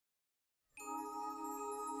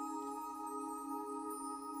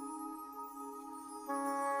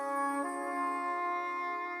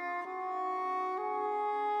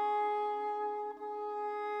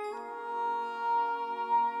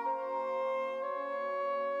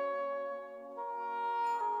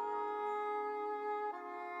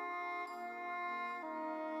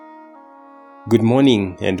Good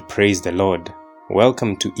morning and praise the Lord.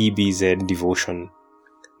 Welcome to EBZ Devotion.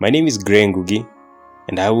 My name is Gray Ngugi,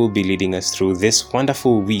 and I will be leading us through this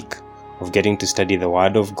wonderful week of getting to study the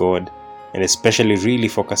Word of God, and especially really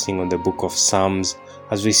focusing on the book of Psalms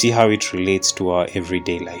as we see how it relates to our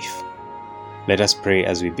everyday life. Let us pray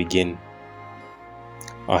as we begin.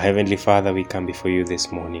 Our Heavenly Father, we come before you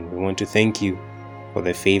this morning. We want to thank you for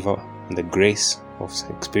the favor and the grace of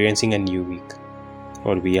experiencing a new week.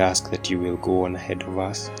 Lord, we ask that you will go on ahead of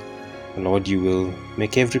us. And Lord, you will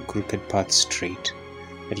make every crooked path straight,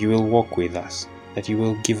 that you will walk with us, that you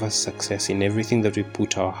will give us success in everything that we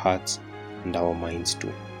put our hearts and our minds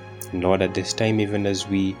to. And Lord, at this time, even as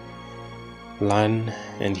we learn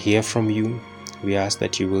and hear from you, we ask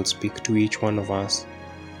that you will speak to each one of us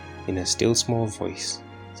in a still small voice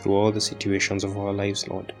through all the situations of our lives,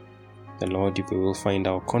 Lord. And Lord, we will find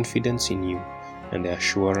our confidence in you and the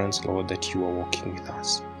assurance, Lord, that you are walking with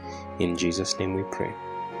us. In Jesus' name we pray.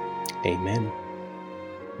 Amen.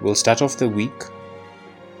 We'll start off the week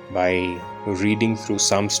by reading through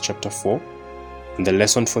Psalms chapter 4. And the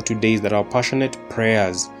lesson for today is that our passionate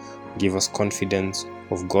prayers give us confidence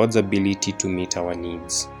of God's ability to meet our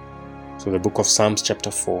needs. So the book of Psalms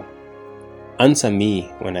chapter 4. Answer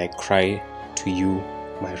me when I cry to you,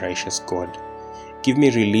 my righteous God. Give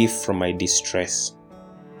me relief from my distress.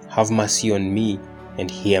 Have mercy on me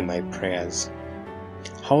and hear my prayers.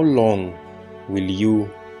 How long will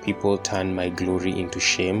you people turn my glory into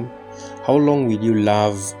shame? How long will you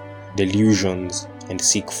love delusions and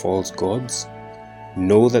seek false gods?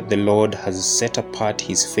 Know that the Lord has set apart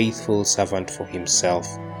his faithful servant for himself.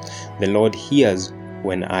 The Lord hears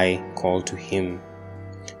when I call to him.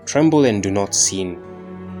 Tremble and do not sin.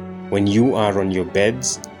 When you are on your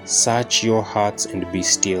beds, search your hearts and be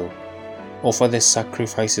still. Offer the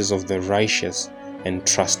sacrifices of the righteous and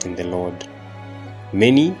trust in the Lord.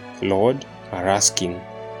 Many, Lord, are asking,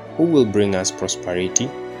 who will bring us prosperity?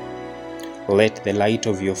 Let the light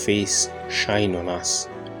of your face shine on us.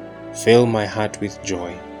 Fill my heart with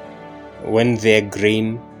joy, when their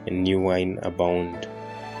grain and new wine abound.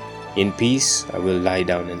 In peace I will lie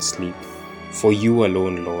down and sleep, for you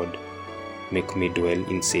alone, Lord, make me dwell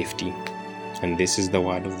in safety. And this is the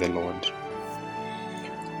word of the Lord.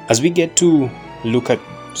 As we get to look at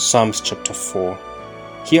Psalms chapter 4,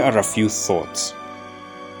 here are a few thoughts,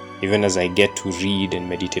 even as I get to read and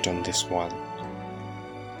meditate on this one.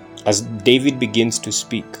 As David begins to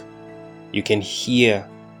speak, you can hear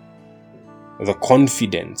the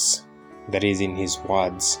confidence that is in his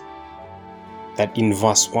words. That in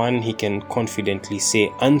verse 1, he can confidently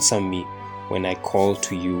say, answer me when I call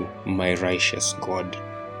to you, my righteous God.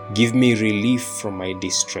 Give me relief from my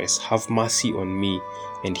distress. Have mercy on me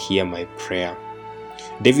and hear my prayer.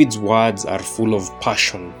 David's words are full of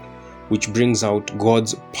passion, which brings out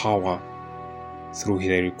God's power through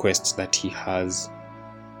the requests that he has.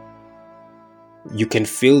 You can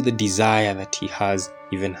feel the desire that he has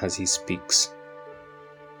even as he speaks.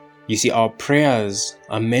 You see, our prayers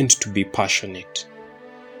are meant to be passionate.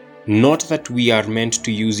 Not that we are meant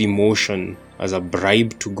to use emotion as a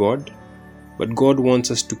bribe to God, but God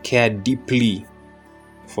wants us to care deeply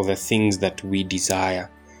for the things that we desire.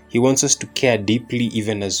 He wants us to care deeply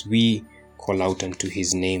even as we call out unto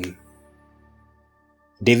his name.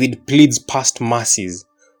 David pleads past mercies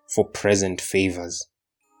for present favors.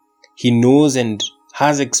 He knows and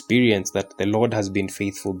has experienced that the Lord has been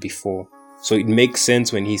faithful before. So it makes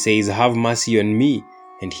sense when he says, have mercy on me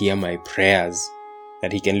and hear my prayers.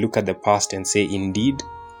 That he can look at the past and say, indeed,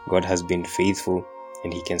 God has been faithful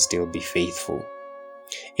and he can still be faithful.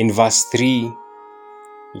 In verse 3,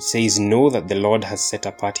 it says, know that the Lord has set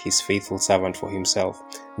apart his faithful servant for himself.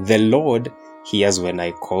 The Lord hears when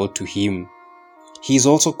I call to him. He is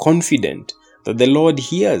also confident that the Lord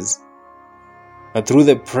hears. That through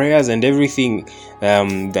the prayers and everything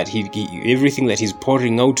that he's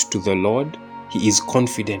pouring out to the Lord, he is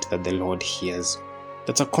confident that the Lord hears.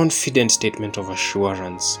 That's a confident statement of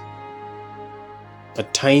assurance.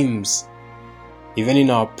 At times, even in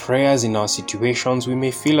our prayers, in our situations, we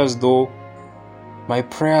may feel as though my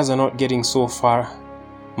prayers are not getting so far.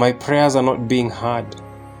 My prayers are not being heard.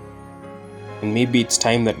 And maybe it's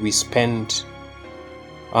time that we spend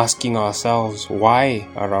asking ourselves, why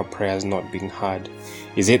are our prayers not being heard?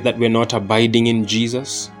 Is it that we're not abiding in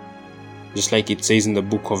Jesus? Just like it says in the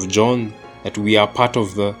book of John, that we are part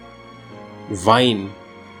of the vine,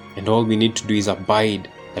 and all we need to do is abide,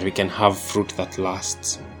 that we can have fruit that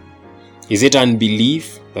lasts. Is it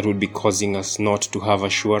unbelief that would be causing us not to have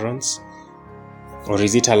assurance? Or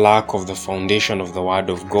is it a lack of the foundation of the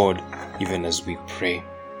Word of God, even as we pray?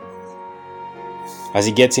 As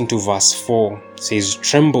he gets into verse 4, it says,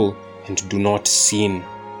 tremble and do not sin.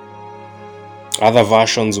 Other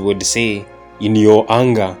versions would say, in your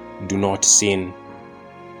anger, do not sin.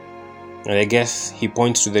 And I guess he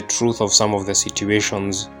points to the truth of some of the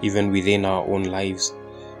situations even within our own lives.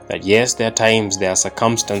 That yes, there are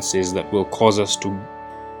circumstances that will cause us to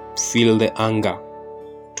feel the anger,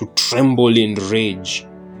 to tremble in rage.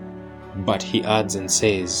 But he adds and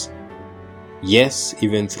says, yes,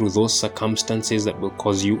 even through those circumstances that will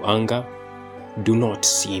cause you anger, do not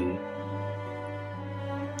sin.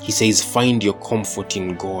 He says, find your comfort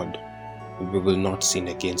in God. We will not sin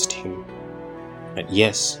against him. And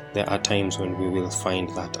yes, there are times when we will find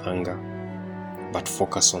that anger, but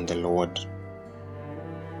focus on the Lord.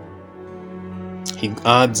 He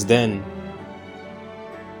adds then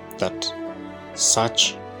that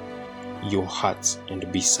search your hearts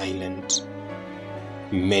and be silent.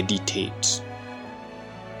 Meditate.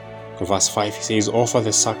 Verse 5, he says, offer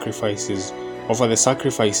the sacrifices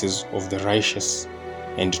of the righteous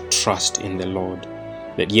and trust in the Lord.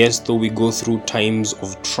 That yes, though we go through times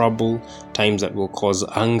of trouble, times that will cause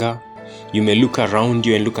anger, you may look around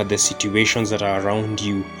you and look at the situations that are around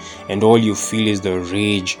you, and all you feel is the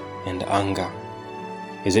rage and anger.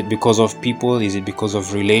 Is it because of people? Is it because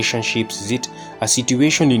of relationships? Is it a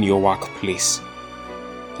situation in your workplace?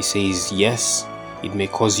 He says, yes, it may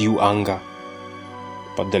cause you anger,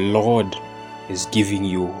 but the Lord is giving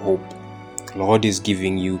you hope. The Lord is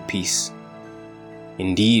giving you peace.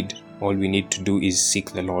 Indeed, all we need to do is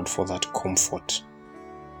seek the Lord for that comfort.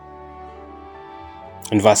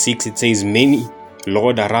 In verse 6 it says, many,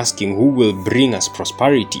 Lord, are asking, who will bring us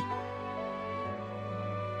prosperity?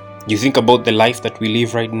 You think about the life that we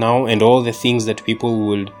live right now and all the things that people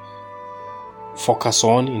would focus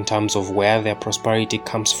on in terms of where their prosperity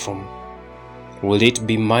comes from. Will it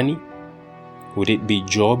be money? Would it be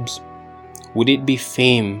jobs? Would it be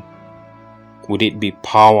fame? Would it be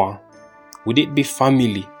power? Would it be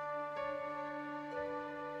family?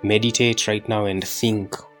 Meditate right now and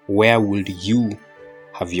think, where will you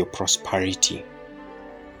have your prosperity?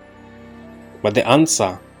 But the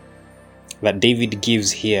answer that David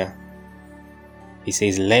gives here, he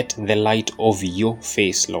says, let the light of your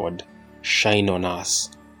face, Lord, shine on us.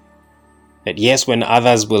 That yes, when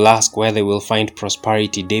others will ask where they will find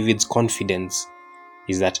prosperity, David's confidence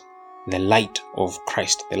is that the light of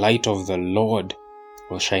Christ, the light of the Lord,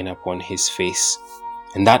 will shine upon his face.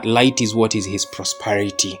 And that light is what is his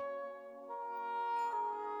prosperity.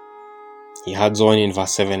 He adds on in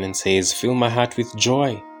verse 7 and says, fill my heart with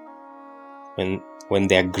joy when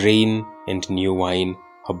their grain and new wine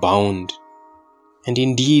abound. And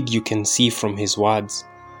indeed, you can see from his words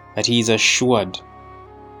that he is assured.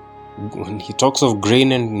 When he talks of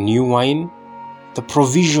grain and new wine, the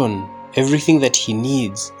provision, everything that he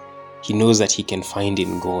needs, he knows that he can find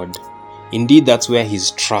in God. Indeed, that's where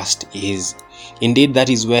his trust is. Indeed, that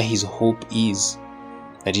is where his hope is.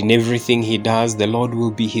 That in everything he does, the Lord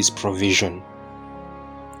will be his provision.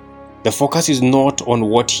 The focus is not on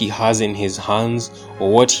what he has in his hands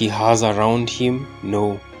or what he has around him.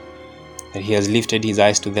 No. That he has lifted his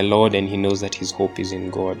eyes to the Lord and he knows that his hope is in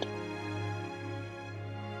God.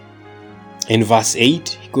 In verse 8,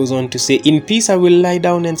 he goes on to say, in peace I will lie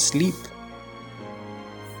down and sleep.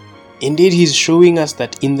 Indeed, he's showing us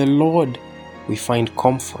that in the Lord we find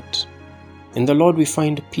comfort. In the Lord we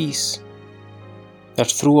find peace. That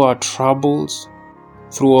through our troubles,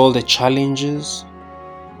 through all the challenges,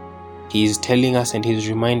 he is telling us and he is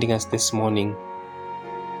reminding us this morning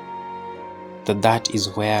that that is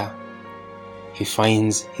where he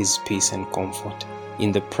finds his peace and comfort,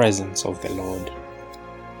 in the presence of the Lord.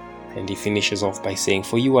 And he finishes off by saying,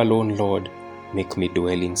 for you alone, Lord, make me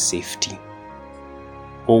dwell in safety.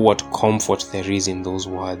 Oh, what comfort there is in those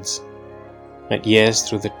words. That yes,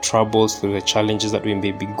 through the troubles, through the challenges that we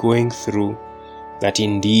may be going through, that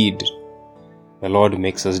indeed the Lord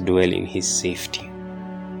makes us dwell in his safety.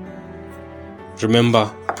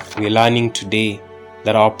 Remember, we're learning today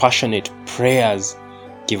that our passionate prayers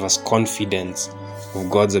give us confidence of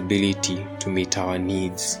God's ability to meet our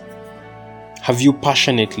needs. Have you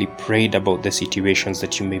passionately prayed about the situations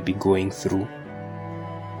that you may be going through?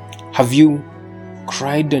 Have you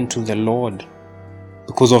cried unto the Lord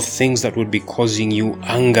because of things that would be causing you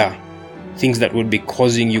anger, things that would be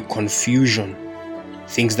causing you confusion,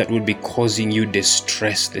 things that would be causing you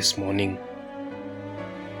distress this morning?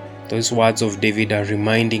 Those words of David are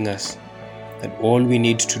reminding us that all we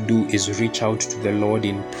need to do is reach out to the Lord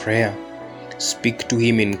in prayer, speak to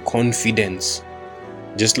him in confidence,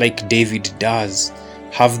 just like David does.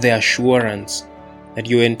 Have the assurance that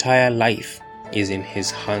your entire life is in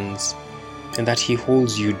his hands and that he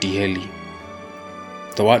holds you dearly.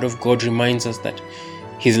 The word of God reminds us that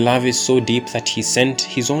His love is so deep that He sent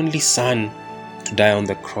His only Son to die on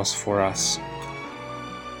the cross for us.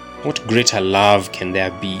 What greater love can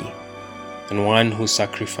there be than one who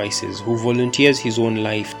sacrifices, who volunteers his own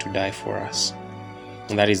life to die for us?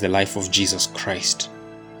 And that is the life of Jesus Christ.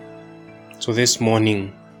 So this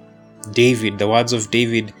morning, David, the words of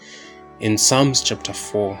David in Psalms chapter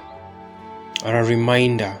 4 are a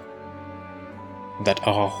reminder that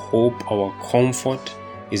our hope, our comfort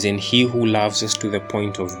is in He who loves us to the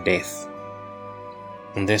point of death.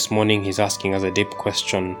 And this morning He's asking us a deep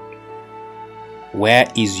question. Where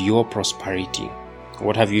is your prosperity?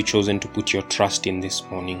 What have you chosen to put your trust in this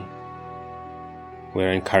morning?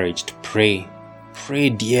 We're encouraged. Pray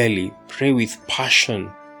dearly, pray with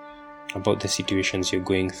passion about the situations you're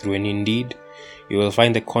going through, and indeed you will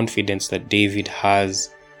find the confidence that David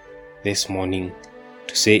has this morning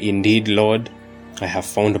to say, indeed, Lord, I have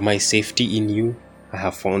found my safety in You. I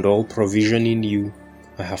have found all provision in You.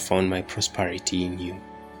 I have found my prosperity in You.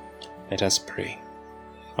 Let us pray.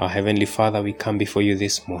 Our Heavenly Father, we come before You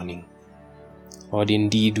this morning. Lord,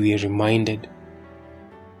 indeed we are reminded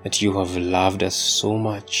that You have loved us so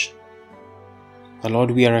much. And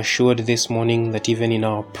Lord, we are assured this morning that even in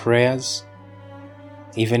our prayers,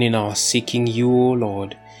 even in our seeking You, O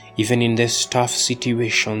Lord, even in these tough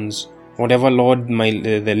situations, whatever, Lord,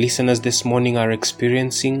 the listeners this morning are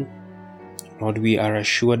experiencing, Lord, we are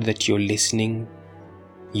assured that You're listening,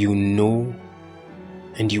 You know,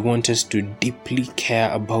 and You want us to deeply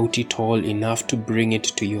care about it all enough to bring it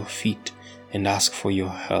to Your feet and ask for Your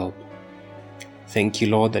help. Thank You,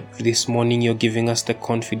 Lord, that this morning You're giving us the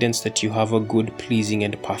confidence that You have a good, pleasing,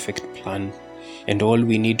 and perfect plan. And all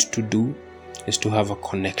we need to do is to have a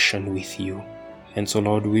connection with You. And so,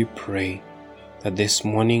 Lord, we pray that this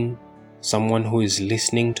morning, someone who is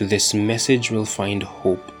listening to this message will find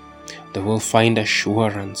hope. They will find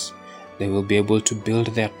assurance. They will be able to build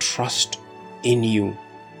their trust in You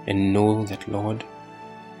and know that, Lord,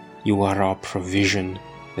 You are our provision,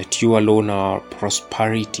 that You alone are our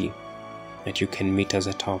prosperity, that You can meet us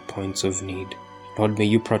at our points of need. Lord, may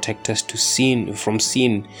You protect us from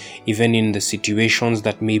sin, even in the situations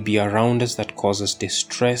that may be around us that cause us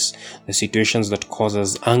distress, the situations that cause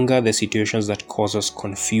us anger, the situations that cause us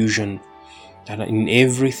confusion. That in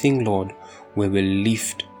everything, Lord, we will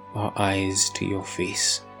lift our eyes to Your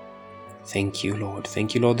face. Thank You, Lord.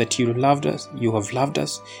 Thank You, Lord, that You have loved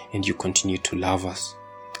us, and You continue to love us.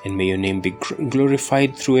 And may Your name be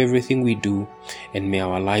glorified through everything we do, and may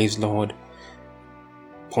our lives, Lord,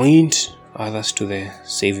 point others to the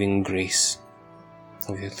saving grace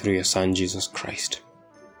of You through Your Son, Jesus Christ.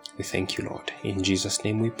 We thank You, Lord. In Jesus'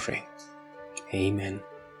 name we pray. Amen.